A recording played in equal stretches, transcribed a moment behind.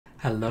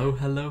Hello,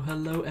 hello,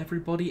 hello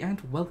everybody,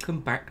 and welcome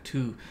back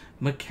to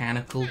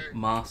Mechanical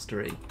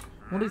Mastery.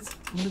 What is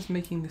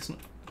making this...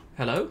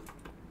 Hello?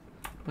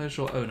 Where's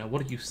your owner?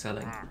 What are you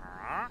selling?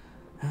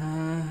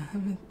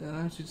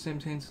 I should say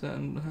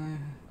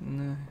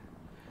certain...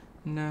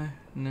 No.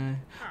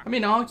 I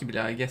mean,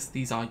 arguably, I guess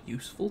these are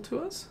useful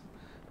to us.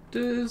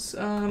 Does,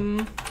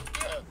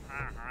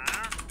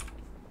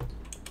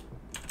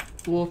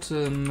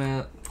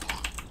 watermelon...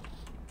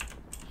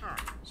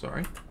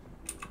 Sorry.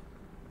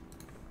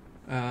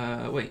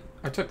 Wait,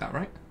 I took that,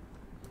 right?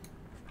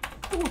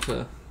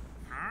 Water.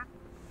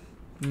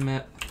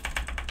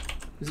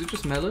 Is it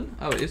just melon?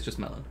 Oh, it is just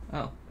melon.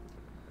 Oh.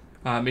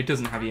 It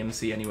doesn't have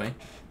EMC anyway.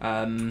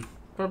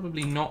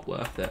 Probably not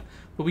worth it.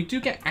 But we do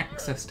get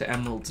access to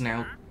emeralds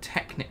now,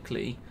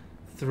 technically,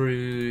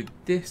 through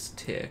this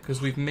tier,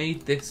 because we've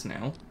made this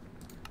now.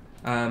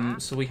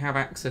 So we have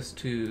access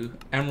to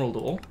emerald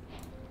ore,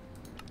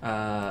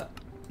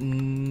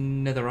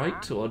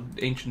 netherite, or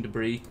ancient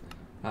debris,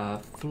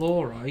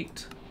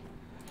 fluorite,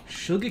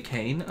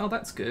 sugarcane, oh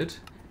that's good,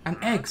 and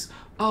eggs.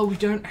 Oh, we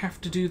don't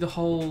have to do the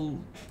whole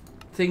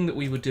thing that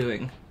we were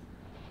doing.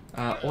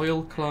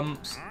 Oil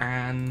clumps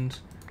and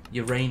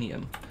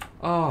uranium.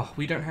 Oh,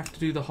 we don't have to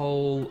do the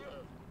whole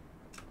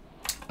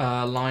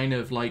line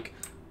of like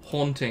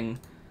haunting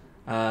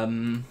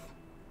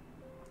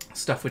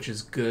stuff, which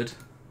is good.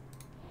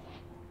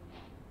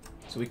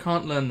 So we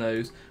can't learn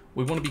those.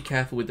 We want to be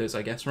careful with those,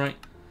 I guess, right?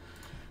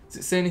 Does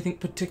it say anything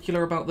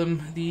particular about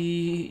them?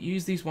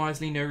 Use these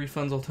wisely, no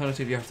refunds.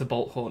 Alternative, you have to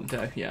bolt haunt.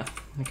 Yeah.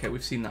 Okay,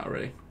 we've seen that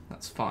already.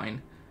 That's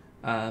fine.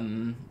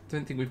 Don't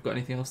think we've got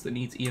anything else that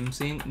needs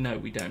EMCing. No,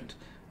 we don't.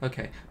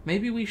 Okay,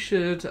 maybe we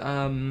should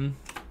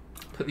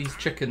put these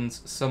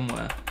chickens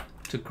somewhere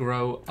to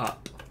grow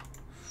up.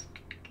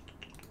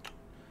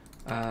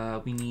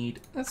 We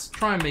need... Let's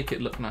try and make it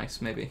look nice,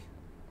 maybe.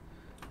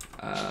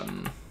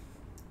 Not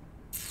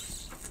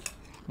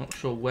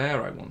sure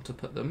where I want to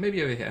put them.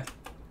 Maybe over here.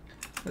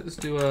 Let's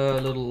do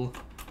a little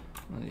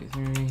 1, 2,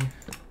 3.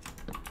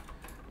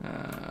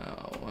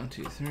 1,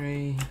 2,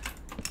 3.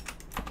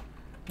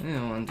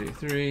 Yeah, 1, 2,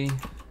 3.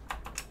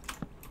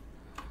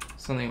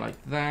 Something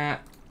like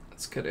that.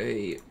 Let's get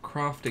a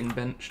crafting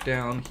bench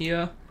down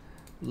here.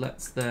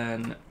 Let's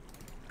then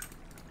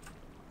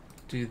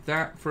do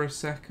that for a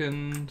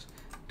second.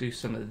 Do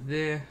some of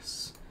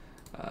this.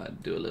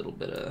 Do a little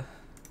bit of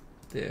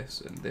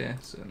this, and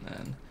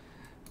then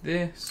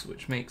this,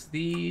 which makes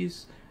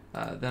these.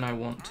 Then I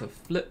want to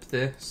flip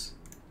this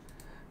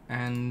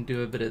and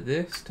do a bit of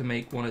this to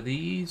make one of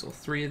these, or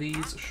 3 of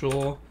these,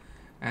 sure.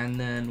 And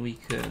then we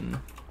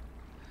can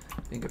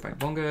bingo bang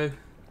bongo,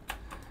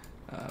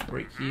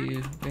 break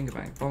you, bingo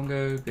bang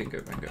bongo,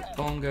 bingo bango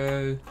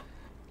bongo,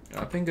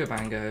 bingo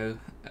bango,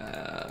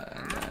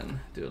 and then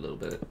do a little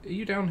bit. Are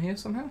you down here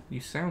somehow?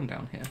 You sound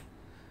down here.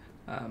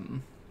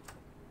 And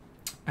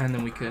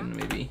then we can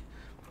maybe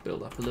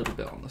build up a little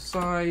bit on the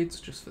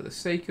sides just for the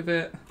sake of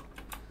it.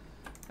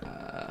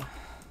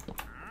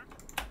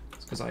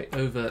 It's because I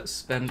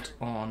overspent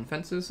on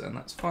fences, and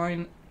that's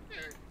fine.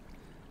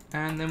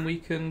 And then we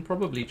can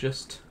probably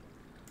just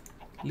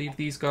leave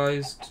these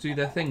guys to do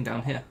their thing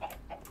down here.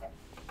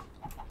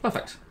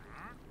 Perfect.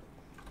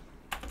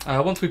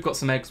 Once we've got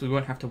some eggs, we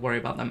won't have to worry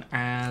about them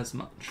as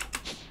much.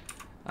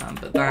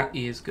 But that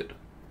is good.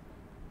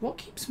 What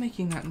keeps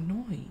making that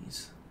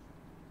noise?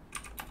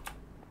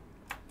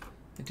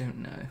 I don't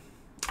know.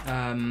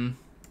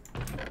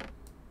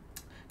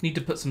 Need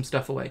to put some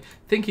stuff away.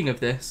 Thinking of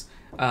this,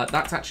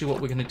 that's actually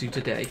what we're going to do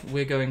today.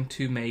 We're going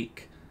to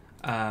make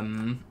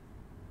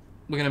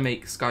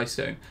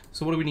skystone.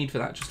 So what do we need for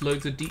that? Just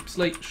loads of deep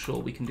slate? Sure,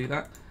 we can do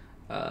that.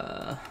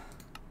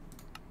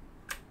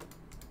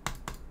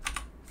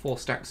 4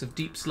 stacks of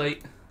deep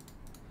slate.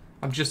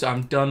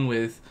 I'm done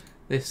with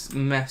this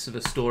mess of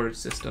a storage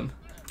system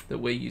that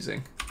we're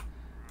using.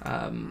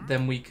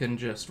 Then we can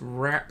just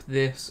wrap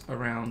this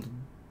around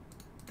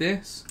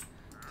this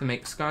to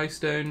make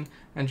skystone,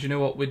 and you know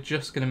what, we're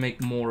just going to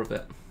make more of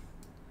it,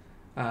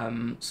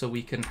 so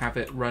we can have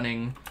it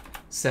running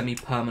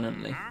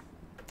semi-permanently.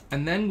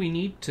 And then we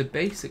need to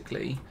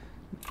basically,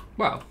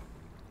 well,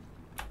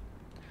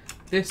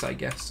 this I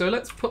guess. So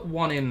let's put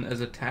 1 in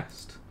as a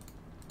test.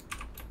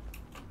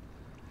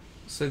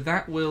 So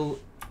that will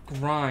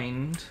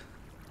grind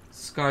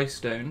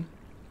skystone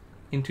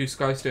into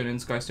skystone and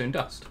skystone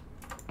dust.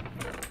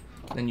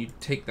 Then you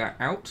take that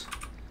out.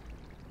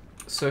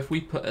 So if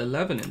we put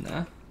 11 in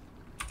there,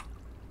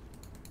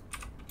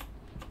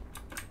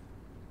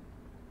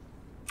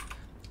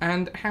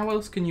 and how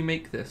else can you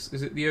make this?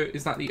 Is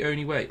that the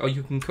only way? Oh,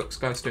 you can cook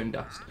skystone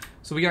dust.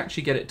 So we can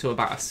actually get it to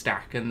about a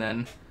stack and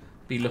then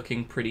be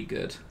looking pretty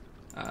good.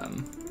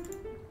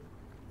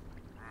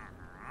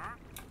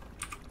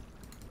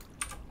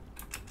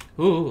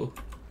 Ooh,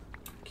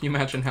 can you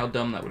imagine how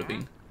dumb that would have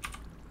been?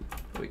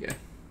 There we go.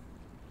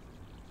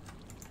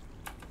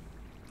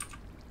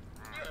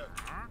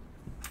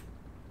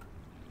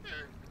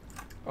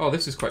 Oh,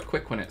 this is quite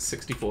quick when it's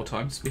 64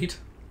 times speed.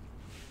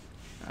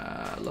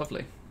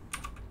 Lovely.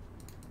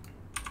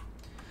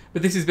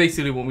 But this is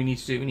basically what we need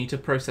to do. We need to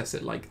process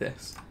it like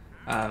this.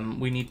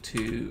 We need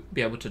to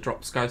be able to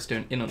drop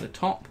skystone in on the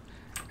top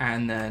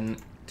and then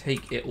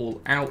take it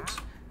all out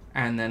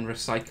and then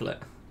recycle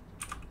it.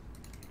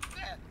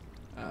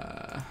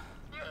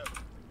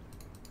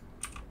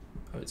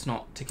 Oh, it's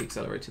not tick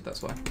accelerated,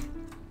 that's why.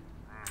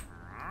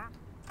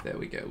 There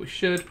we go. We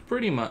should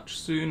pretty much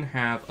soon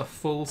have a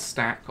full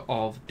stack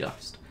of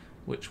dust,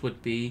 which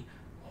would be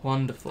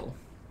wonderful.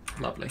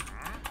 Lovely.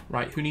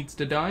 Right, who needs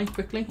to die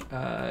quickly?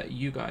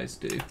 You guys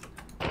do.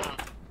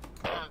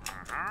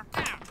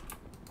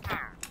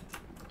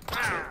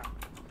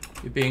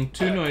 You're being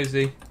too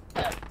noisy.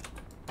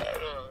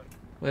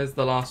 Where's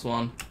the last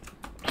one?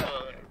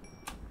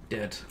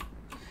 Dead.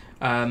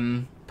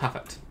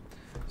 Perfect.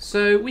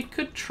 So we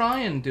could try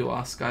and do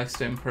our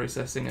skystone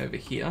processing over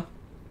here.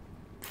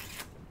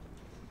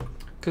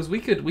 Because we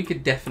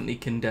could definitely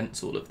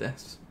condense all of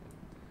this.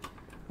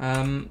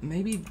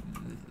 Maybe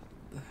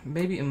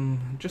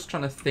I'm just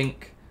trying to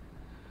think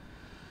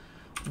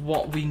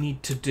what we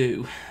need to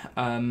do.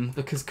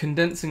 Because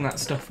condensing that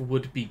stuff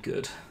would be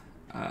good.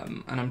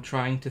 And I'm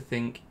trying to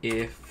think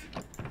if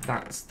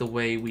that's the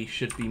way we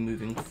should be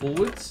moving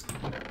forwards.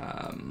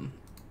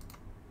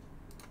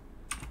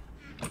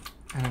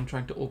 And I'm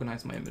trying to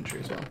organize my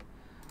inventory as well.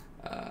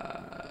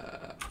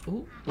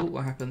 Oh,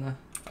 what happened there?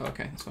 Oh,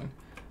 okay, that's fine.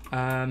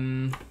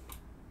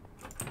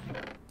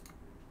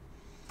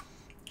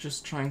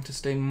 Just trying to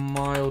stay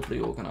mildly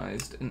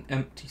organized and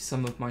empty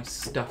some of my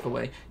stuff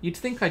away. You'd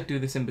think I'd do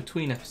this in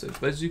between episodes,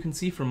 but as you can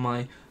see from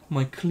my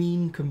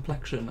clean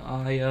complexion,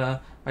 I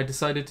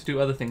decided to do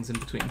other things in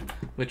between,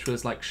 which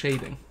was like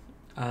shaving.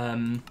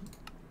 Let's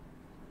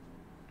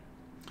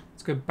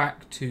go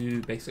back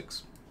to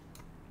basics.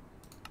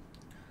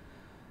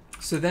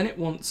 So then it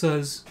wants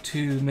us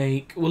to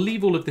make, we'll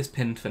leave all of this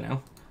pinned for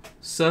now,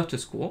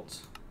 Certus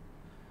quartz,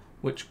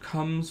 which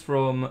comes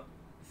from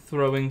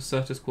throwing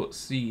Certus quartz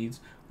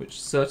seeds, which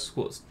Certus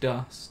quartz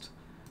dust,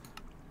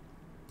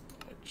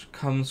 which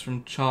comes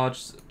from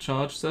charged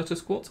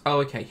Certus quartz. Oh,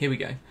 okay, here we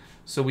go.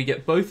 So we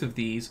get both of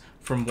these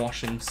from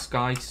washing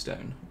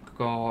skystone.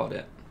 Got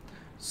it.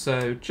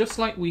 So just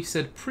like we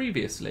said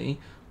previously,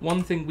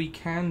 one thing we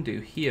can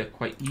do here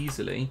quite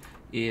easily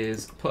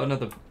is put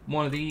another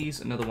one of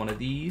these, another one of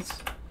these,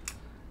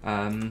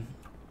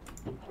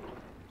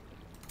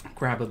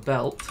 grab a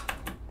belt,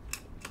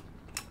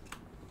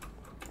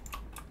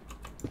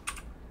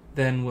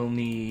 then we'll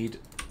need,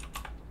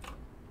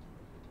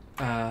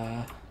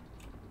 yeah,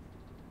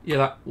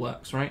 that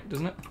works, right,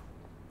 doesn't it?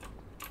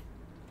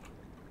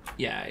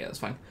 Yeah, that's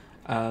fine.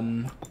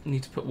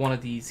 Need to put one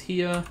of these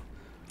here.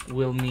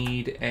 We'll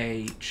need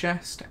a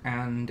chest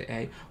and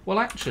a... Well,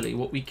 actually,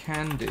 what we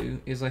can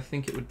do is I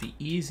think it would be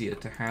easier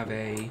to have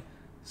a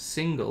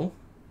single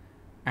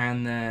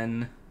and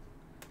then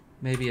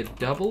maybe a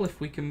double, if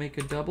we can make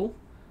a double.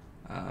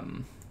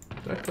 Did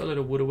I put a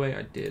little wood away?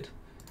 I did.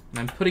 And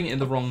I'm putting it in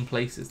the wrong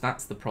places.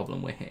 That's the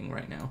problem we're hitting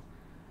right now.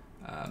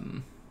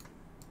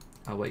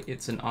 Oh, wait,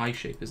 it's an eye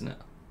shape, isn't it?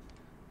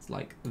 It's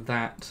like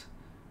that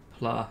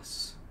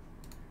plus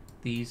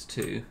these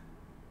two.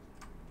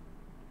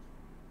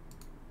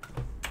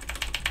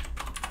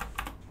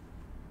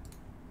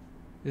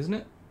 Isn't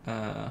it?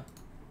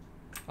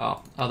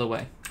 Oh, other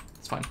way.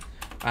 It's fine.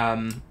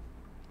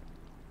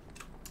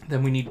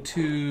 Then we need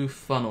 2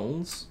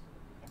 funnels.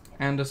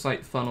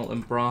 Andesite funnel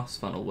and brass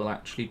funnel will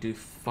actually do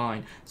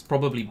fine. It's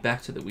probably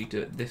better that we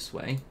do it this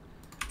way,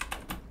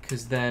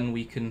 because then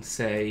we can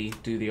say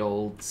do the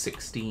old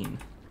 16.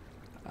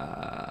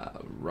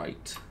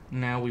 Right.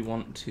 Now we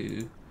want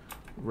to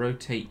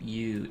rotate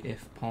you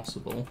if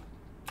possible.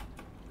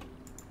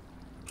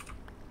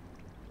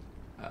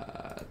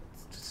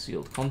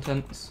 Sealed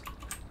contents.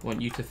 I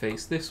want you to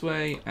face this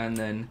way, and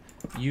then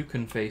you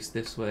can face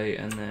this way,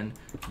 and then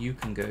you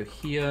can go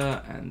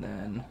here, and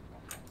then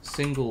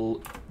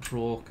single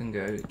drawer can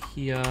go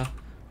here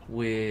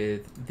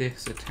with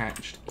this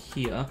attached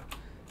here.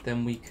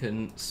 Then we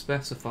can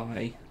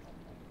specify,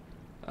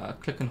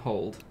 click and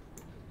hold.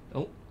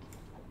 Oh.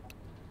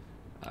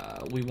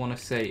 We want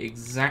to say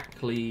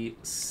exactly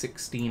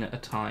 16 at a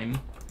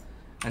time,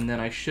 and then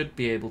I should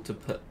be able to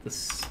put the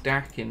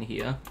stack in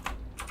here.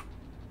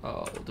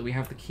 Oh, do we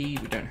have the key?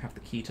 We don't have the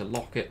key to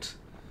lock it.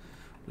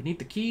 We need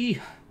the key.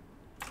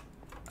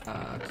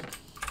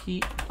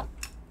 Key.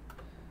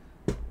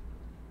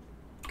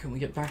 Can we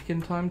get back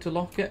in time to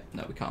lock it?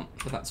 No, we can't,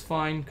 but that's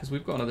fine, because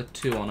we've got another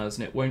 2 on us,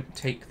 and it won't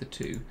take the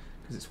 2,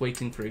 because it's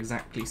waiting for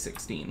exactly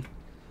 16.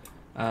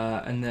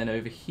 And then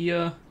over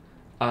here,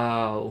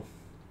 oh,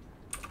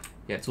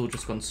 yeah, it's all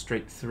just gone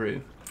straight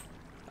through.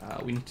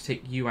 We need to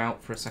take you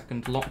out for a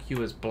second, lock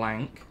you as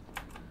blank.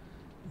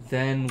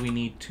 Then we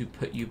need to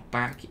put you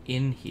back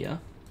in here.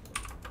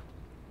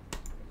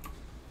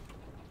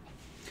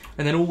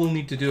 And then all we'll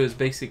need to do is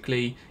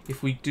basically,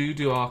 if we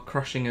do our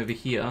crushing over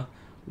here,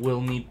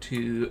 we'll need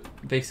to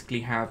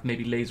basically have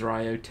maybe laser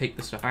IO take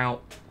the stuff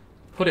out,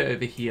 put it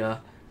over here,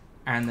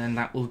 and then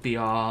that will be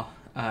our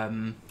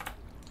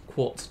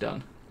quartz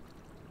done.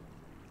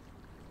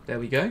 There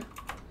we go.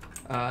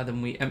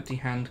 Then we empty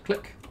hand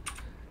click,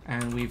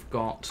 and we've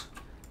got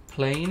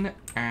plain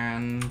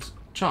and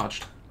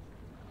charged,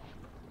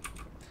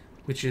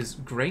 which is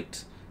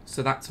great.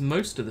 So that's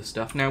most of the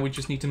stuff. Now we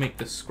just need to make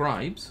the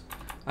scribes,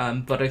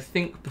 but I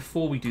think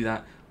before we do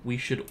that, we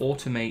should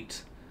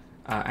automate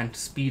and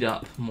speed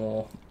up,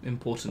 more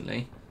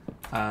importantly,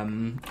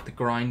 the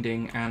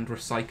grinding and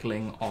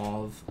recycling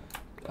of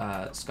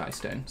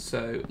skystone.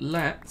 So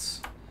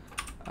let's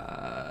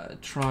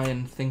try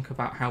and think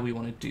about how we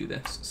want to do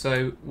this.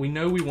 So we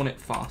know we want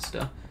it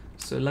faster,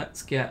 so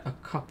let's get a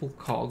couple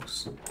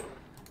cogs,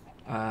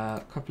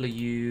 a couple of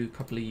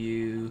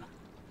you,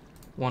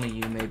 one of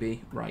you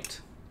maybe.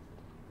 Right.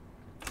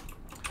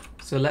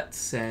 So let's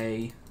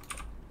say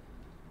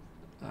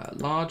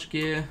large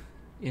gear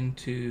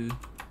into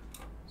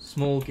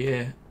small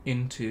gear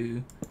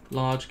into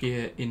large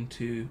gear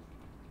into...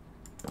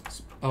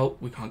 Oh,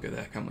 we can't go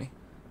there, can we?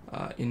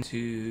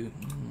 Into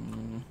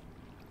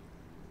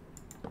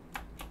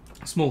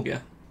small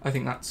gear. I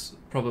think that's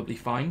probably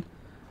fine.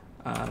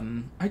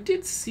 I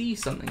did see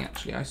something,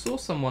 actually. I saw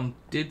someone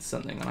did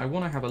something, and I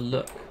want to have a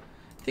look.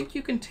 I think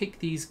you can take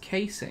these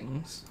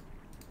casings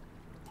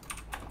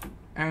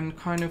and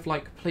kind of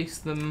like place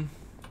them...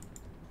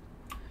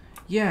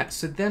 Yeah,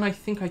 so then I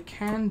think I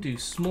can do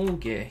small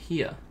gear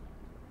here.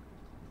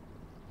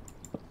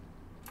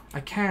 I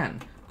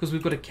can, because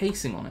we've got a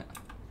casing on it.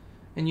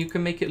 And you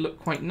can make it look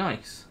quite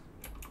nice.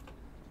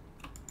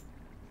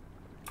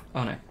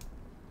 Oh no.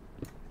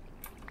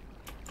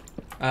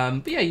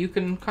 But yeah, you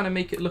can kind of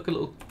make it look a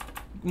little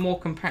more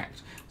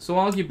compact. So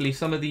arguably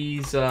some of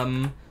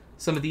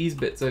these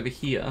bits over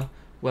here,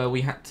 where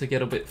we had to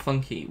get a bit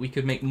funky, we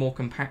could make more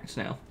compact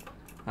now.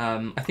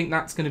 I think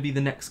that's going to be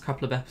the next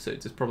couple of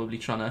episodes, is probably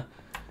trying to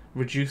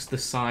reduce the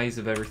size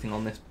of everything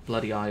on this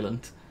bloody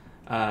island.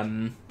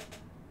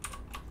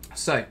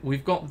 So,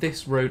 we've got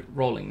this road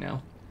rolling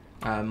now.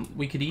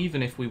 We could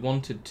even, if we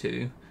wanted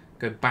to,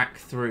 go back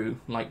through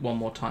like one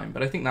more time,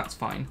 but I think that's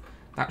fine.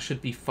 That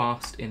should be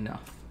fast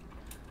enough.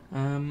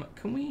 Can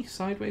we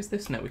sideways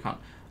this? No, we can't.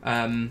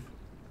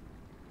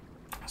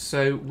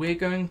 So we're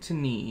going to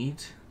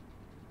need...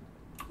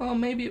 Well,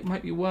 maybe it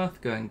might be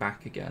worth going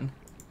back again.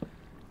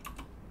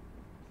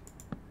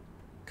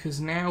 Because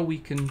now we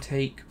can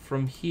take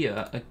from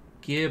here a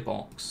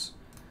gearbox.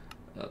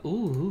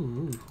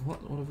 What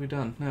have we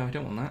done? No, I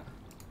don't want that.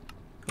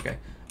 Okay,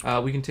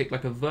 we can take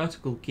like a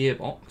vertical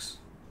gearbox.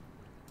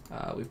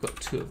 We've got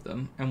 2 of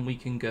them, and we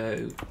can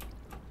go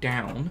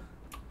down.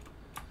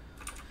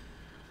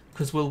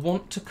 Because we'll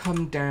want to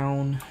come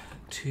down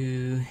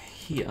to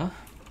here.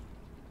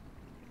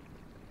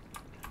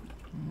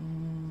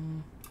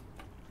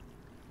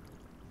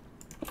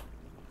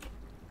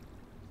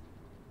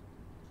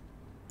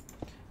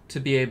 To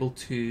be able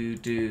to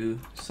do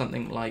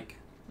something like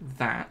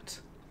that.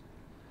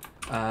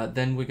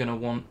 Then we're going to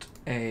want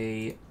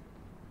a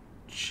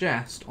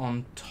chest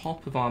on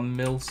top of our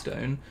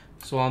millstone.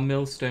 So our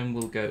millstone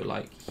will go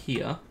like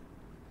here,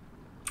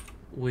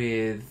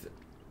 with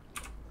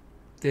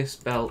this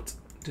belt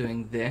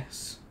doing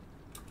this,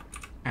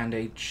 and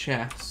a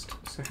chest.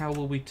 So how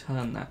will we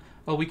turn that?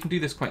 Oh, we can do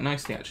this quite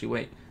nicely, actually.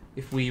 Wait,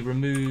 if we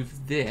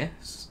remove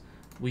this,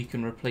 we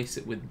can replace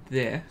it with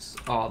this.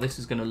 Oh, this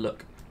is going to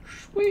look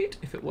sweet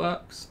if it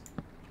works.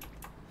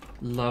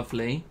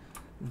 Lovely.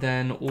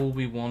 Then all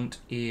we want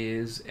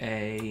is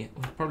a...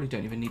 We probably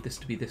don't even need this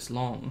to be this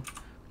long.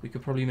 We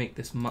could probably make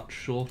this much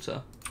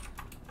shorter.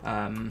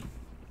 Because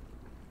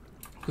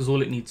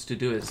all it needs to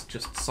do is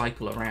just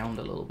cycle around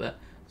a little bit.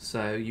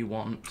 So you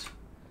want...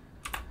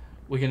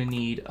 We're going to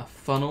need a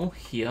funnel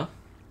here.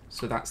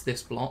 So that's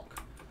this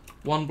block.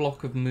 1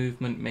 block of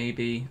movement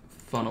maybe.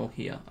 Funnel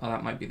here. Oh,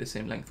 that might be the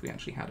same length we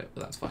actually had it,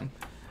 but that's fine.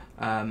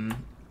 And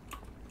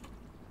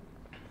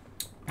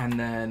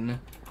then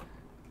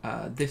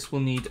this will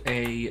need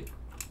a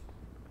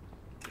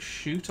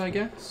chute, I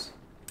guess.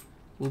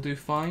 We'll do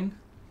fine.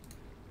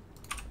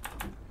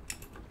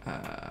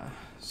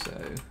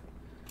 So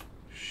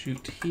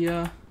chute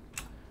here.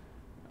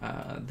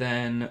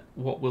 Then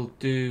what we'll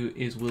do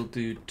is we'll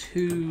do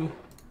 2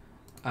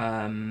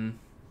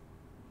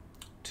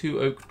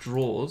 oak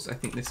drawers. I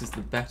think this is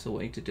the better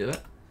way to do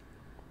it.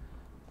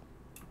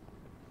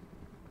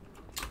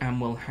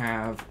 And we'll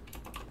have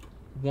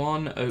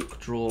 1 oak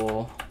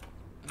drawer.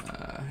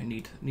 I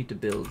need to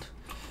build.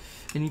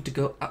 I need to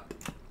go up.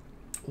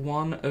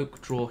 1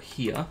 oak drawer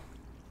here.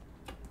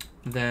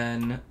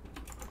 Then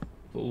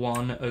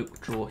 1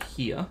 oak drawer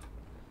here.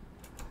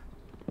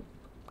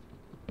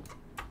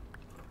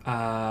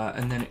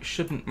 And then it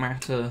shouldn't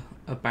matter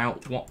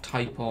about what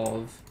type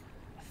of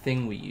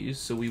thing we use.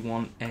 So we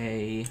want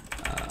a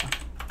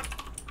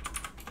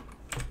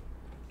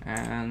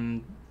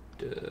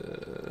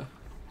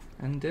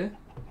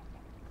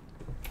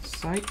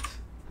site.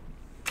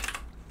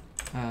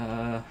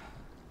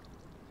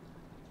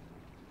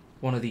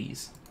 One of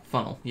these.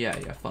 Funnel. Yeah,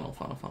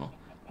 funnel.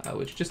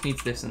 Which just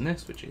needs this and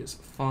this, which is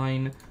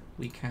fine.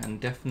 We can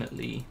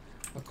definitely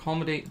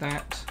accommodate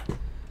that.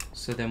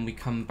 So then we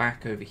come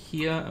back over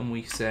here and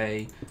we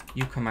say,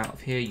 you come out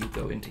of here, you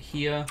go into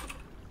here.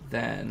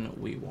 Then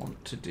we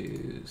want to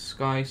do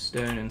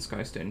skystone and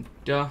skystone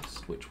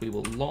dust, which we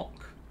will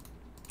lock.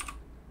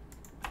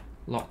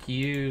 Lock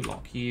you,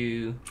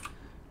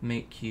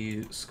 make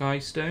you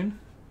skystone.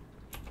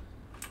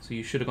 So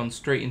you should have gone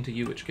straight into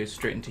you, which goes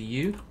straight into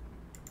you.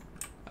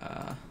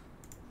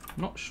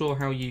 Not sure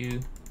how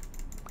you...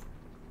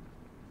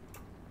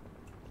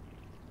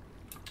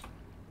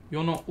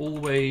 You're not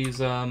always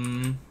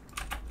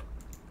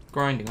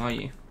grinding, are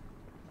you?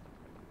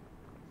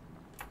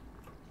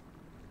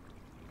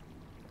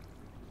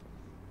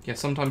 Yeah,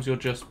 sometimes you're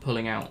just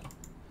pulling out.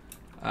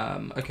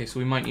 Okay, so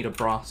we might need a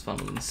brass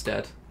funnel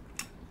instead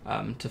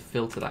to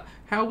filter that.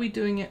 How are we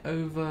doing it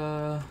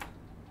over...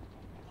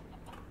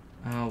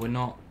 Oh, we're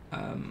not...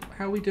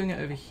 how are we doing it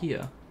over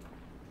here?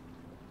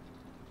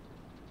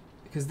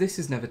 Because this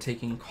is never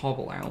taking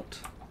cobble out.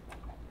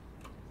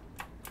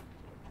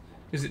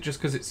 Is it just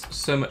because it's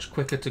so much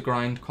quicker to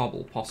grind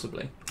cobble,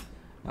 possibly?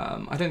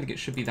 I don't think it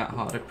should be that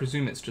hard. I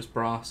presume it's just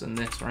brass and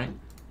this, right?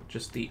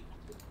 Just the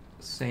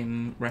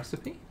same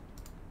recipe?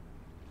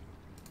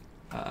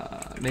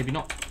 Maybe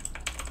not.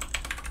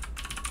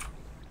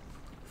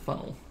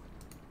 Funnel.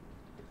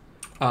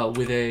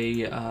 With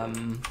a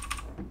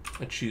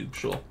tube,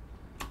 sure.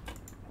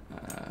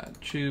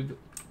 Tube,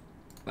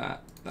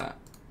 that.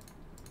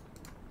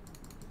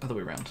 Other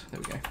way around,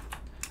 there we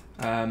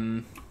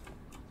go.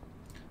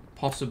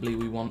 Possibly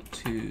we want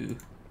to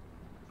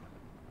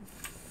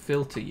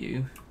filter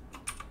you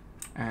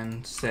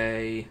and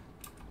say,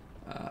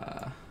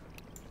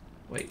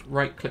 wait,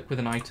 right click with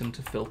an item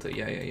to filter,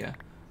 yeah.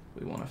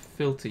 We want to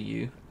filter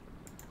you,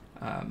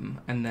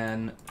 and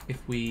then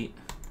if we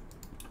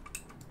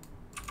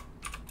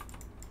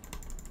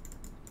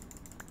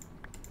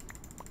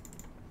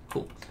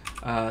cool,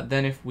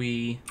 then if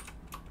we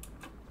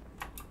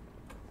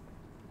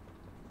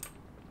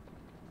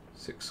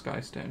 6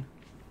 skystone.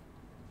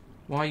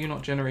 Why are you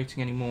not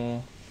generating any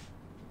more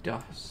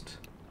dust?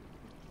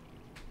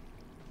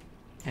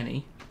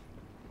 Any.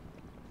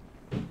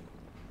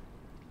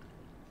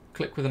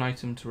 Click with an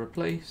item to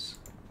replace.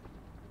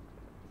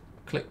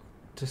 Click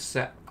to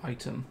set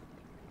item.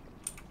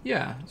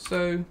 Yeah,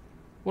 so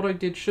what I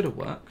did should have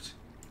worked.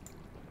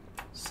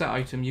 Set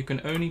item, you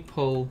can only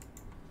pull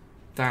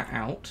that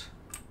out.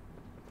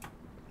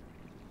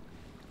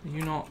 Are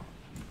you not...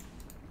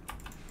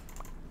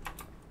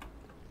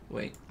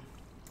 Wait.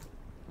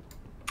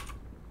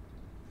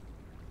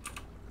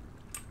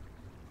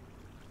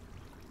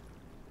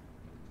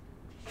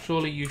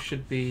 Surely you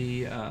should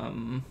be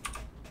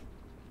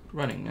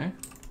running, no?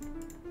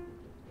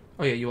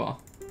 Oh yeah, you are.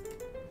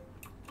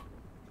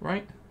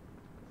 Right?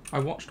 I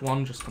watched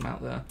one just come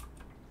out there.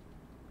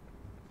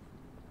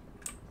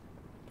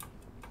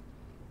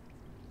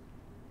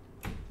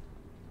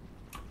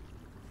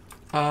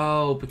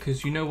 Oh,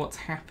 because you know what's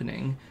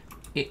happening?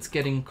 It's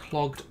getting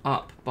clogged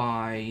up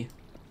by...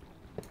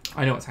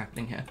 I know what's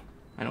happening here.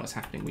 I know what's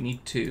happening. We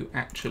need to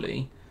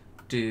actually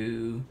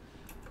do...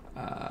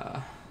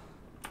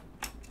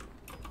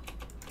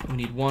 we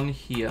need one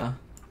here.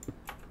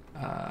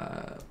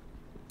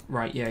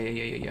 Right,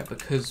 yeah,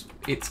 because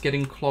it's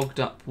getting clogged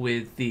up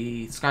with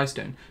the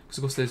skystone. Because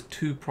of course there's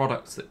 2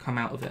 products that come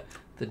out of it.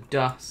 The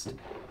dust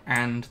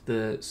and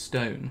the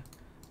stone.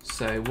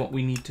 So what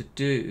we need to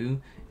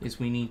do is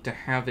we need to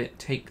have it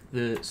take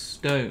the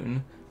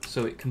stone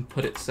so it can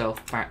put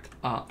itself back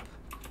up.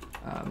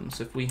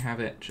 So if we have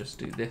it just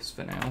do this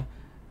for now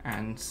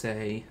and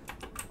say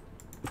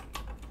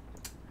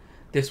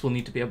this will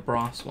need to be a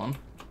brass one.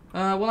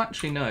 Well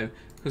actually no,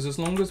 because as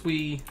long as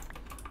we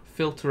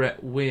filter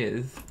it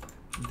with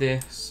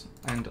this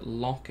and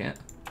lock it,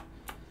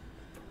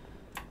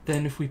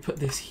 then if we put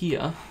this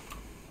here,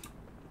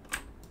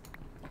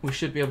 we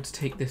should be able to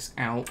take this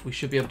out, we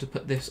should be able to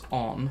put this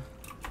on,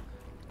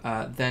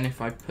 then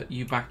if I put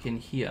you back in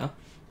here,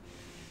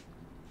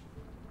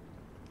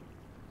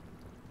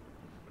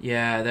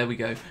 yeah, there we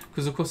go,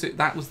 because of course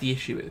that was the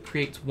issue, it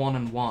creates 1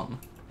 and 1,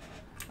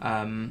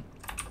 and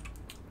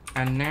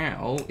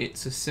now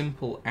it's as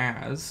simple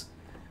as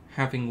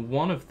having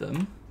one of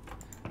them.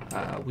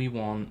 We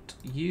want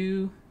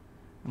you,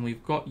 and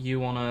we've got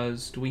you on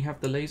us. Do we have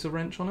the laser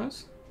wrench on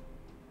us?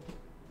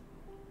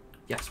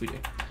 Yes, we do.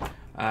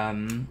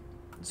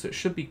 So it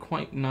should be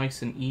quite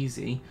nice and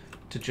easy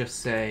to just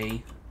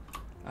say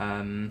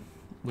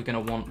we're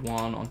going to want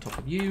one on top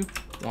of you,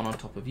 one on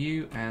top of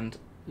you, and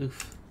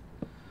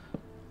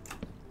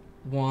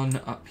one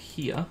up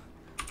here.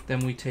 Then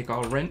we take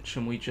our wrench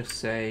and we just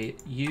say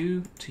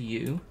you to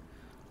you.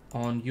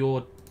 On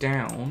your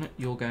down,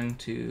 you're going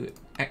to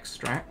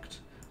extract.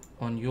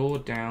 On your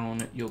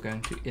down, you're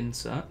going to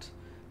insert.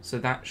 So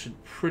that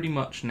should pretty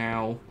much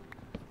now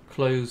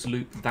close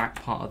loop that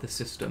part of the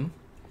system.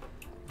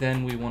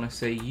 Then we want to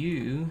say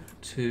you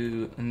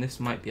to, and this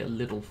might be a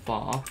little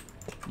far,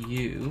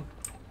 you,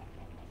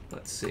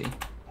 let's see.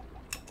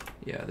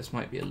 Yeah, this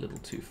might be a little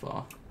too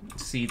far. It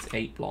seeds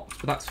 8 blocks,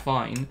 but that's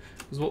fine,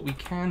 because what we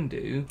can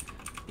do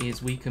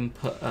is we can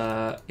put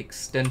an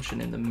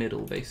extension in the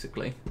middle,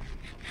 basically.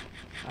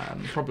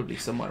 Probably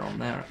somewhere on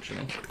there,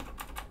 actually.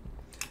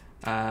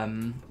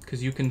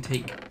 because you can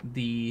take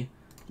the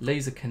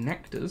laser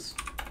connectors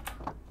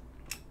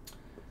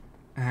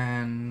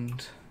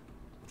and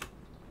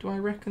do I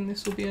reckon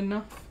this will be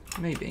enough?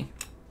 Maybe.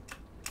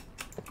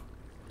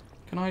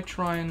 Can I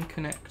try and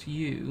connect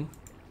you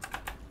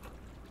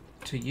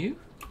to you?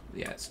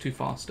 Yeah, it's too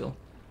far still.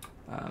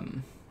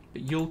 But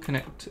you'll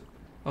connect...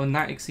 Oh, and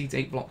that exceeds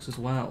 8 blocks as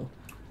well.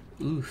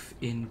 Oof,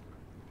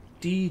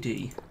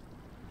 indeedy.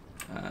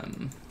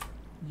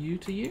 You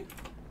to you?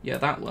 Yeah,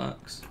 that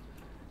works.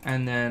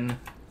 And then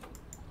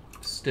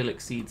still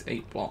exceeds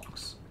 8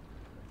 blocks.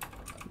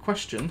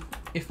 Question,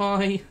 if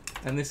I...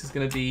 And this is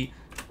going to be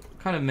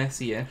kind of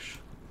messy-ish.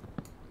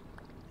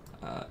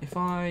 If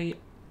I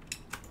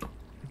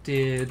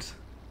did...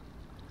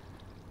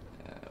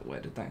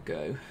 where did that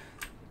go?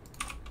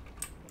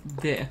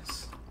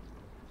 This.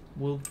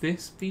 Will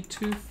this be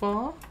too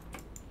far?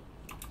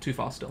 Too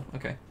far still,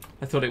 okay.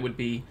 I thought it would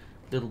be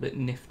a little bit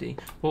nifty.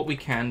 What we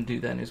can do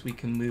then is we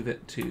can move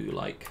it to,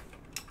 like,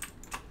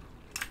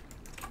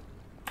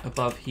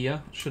 above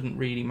here. Shouldn't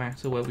really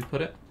matter where we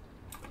put it.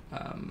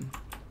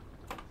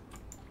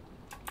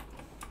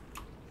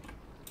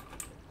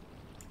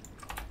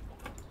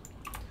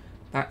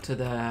 That to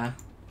there,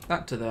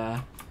 that to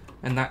there,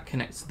 and that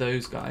connects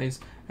those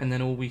guys. And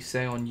then all we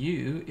say on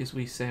you is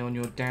we say on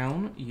your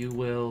down, you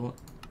will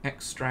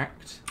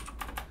extract.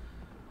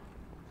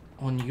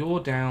 On your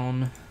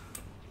down,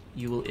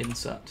 you will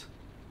insert.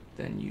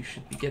 Then you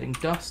should be getting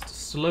dust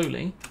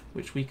slowly,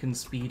 which we can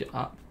speed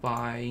up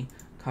by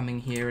coming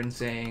here and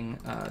saying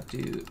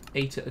do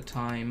 8 at a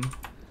time.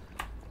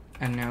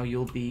 And now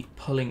you'll be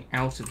pulling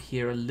out of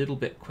here a little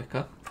bit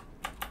quicker.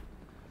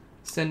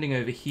 Sending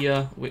over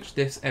here, which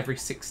this every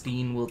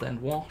 16 will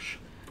then wash.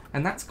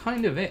 And that's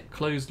kind of it,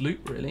 closed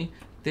loop really.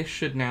 This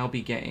should now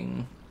be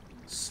getting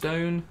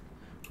stone.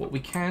 What we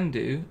can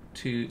do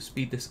to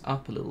speed this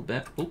up a little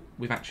bit... Oh,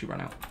 we've actually run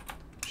out.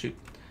 Shoot.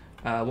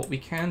 What we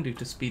can do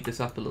to speed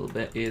this up a little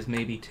bit is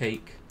maybe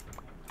take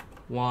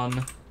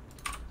 1,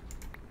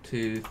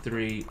 2,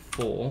 3,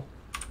 4,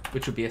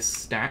 which would be a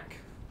stack.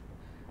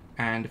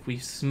 And if we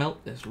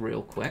smelt this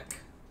real quick,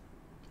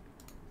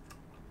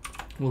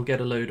 we'll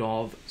get a load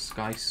of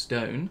sky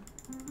stone,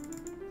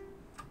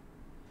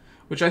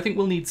 which I think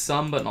we'll need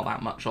some, but not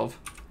that much of.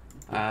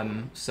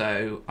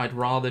 So I'd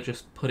rather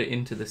just put it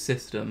into the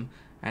system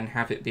and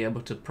have it be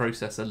able to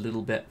process a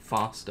little bit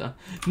faster.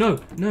 No,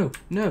 no,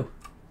 no.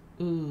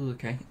 Ooh,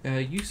 okay.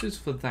 Uses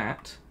for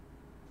that.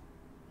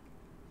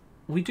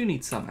 We do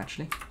need some,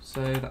 actually,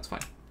 so that's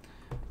fine.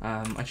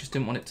 I just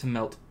didn't want it to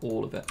melt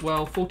all of it.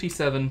 Well,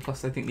 47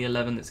 plus I think the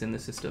 11 that's in the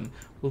system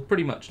will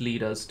pretty much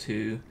lead us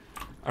to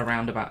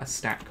around about a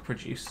stack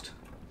produced.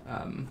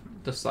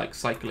 Just like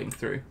cycling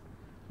through.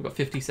 We've got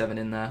 57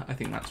 in there. I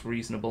think that's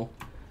reasonable.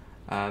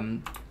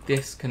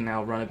 This can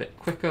now run a bit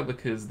quicker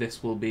because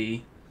this will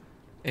be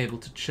able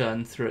to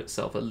churn through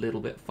itself a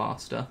little bit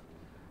faster.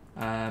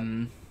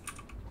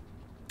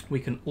 We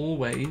can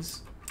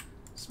always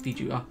speed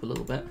you up a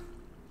little bit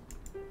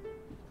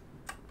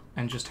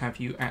and just have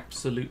you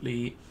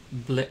absolutely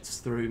blitz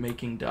through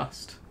making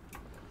dust.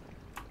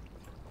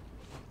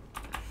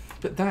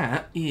 But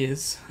that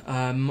is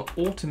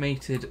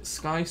automated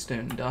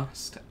skystone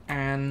dust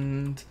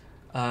and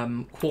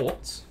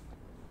quartz,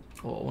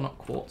 or not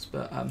quartz,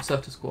 but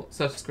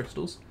Certus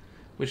crystals,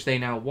 which they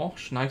now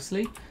wash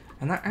nicely.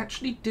 And that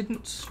actually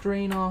didn't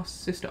strain our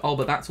system. Oh,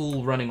 but that's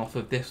all running off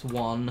of this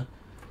 1,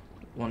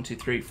 2,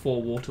 3,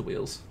 4 water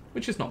wheels,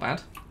 which is not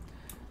bad.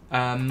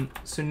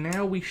 So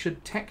now we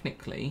should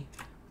technically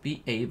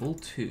be able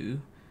to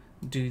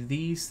do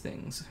these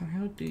things.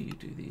 How do you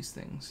do these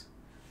things?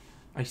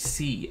 I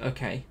see,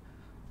 okay.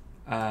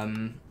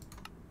 So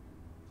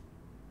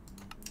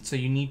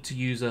you need to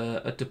use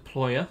a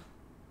deployer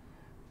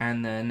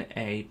and then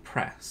a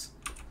press,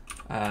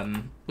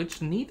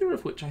 which neither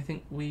of which I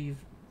think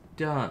we've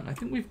done. I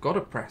think we've got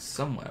a press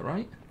somewhere,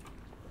 right?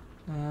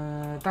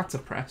 That's a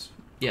press,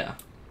 yeah.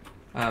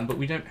 But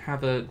we don't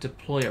have a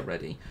deployer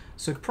ready.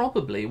 So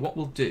probably what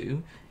we'll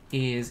do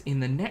is in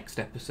the next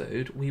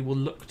episode we will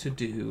look to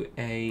do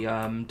a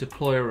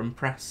deployer and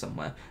press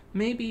somewhere.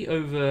 Maybe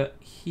over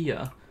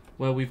here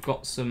where we've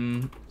got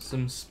some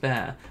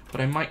spare,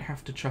 but I might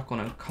have to chuck on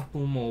a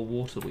couple more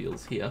water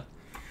wheels here.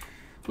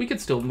 We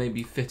could still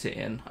maybe fit it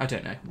in. I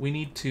don't know. We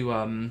need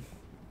to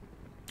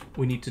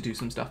do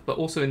some stuff. But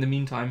also in the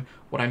meantime,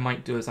 what I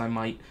might do is I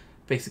might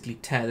basically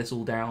tear this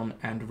all down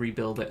and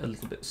rebuild it a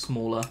little bit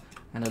smaller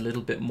and a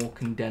little bit more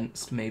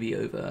condensed, maybe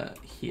over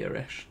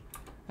here-ish,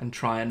 and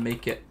try and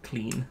make it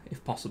clean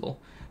if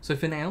possible. So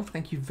for now,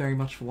 thank you very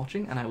much for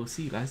watching, and I will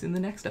see you guys in the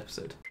next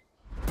episode.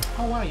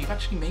 Oh wow, you've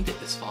actually made it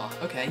this far.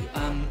 Okay,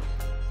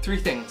 3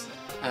 things.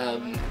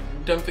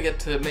 Don't forget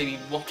to maybe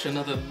watch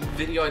another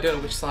video. I don't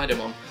know which side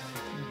I'm on.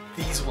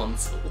 These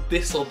ones,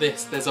 this or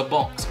this, there's a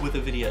box with a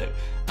video.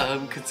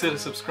 Consider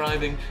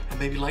subscribing and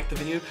maybe like the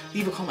video.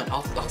 Leave a comment,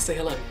 I'll say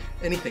hello.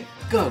 Anything.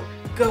 Go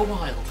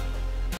wild.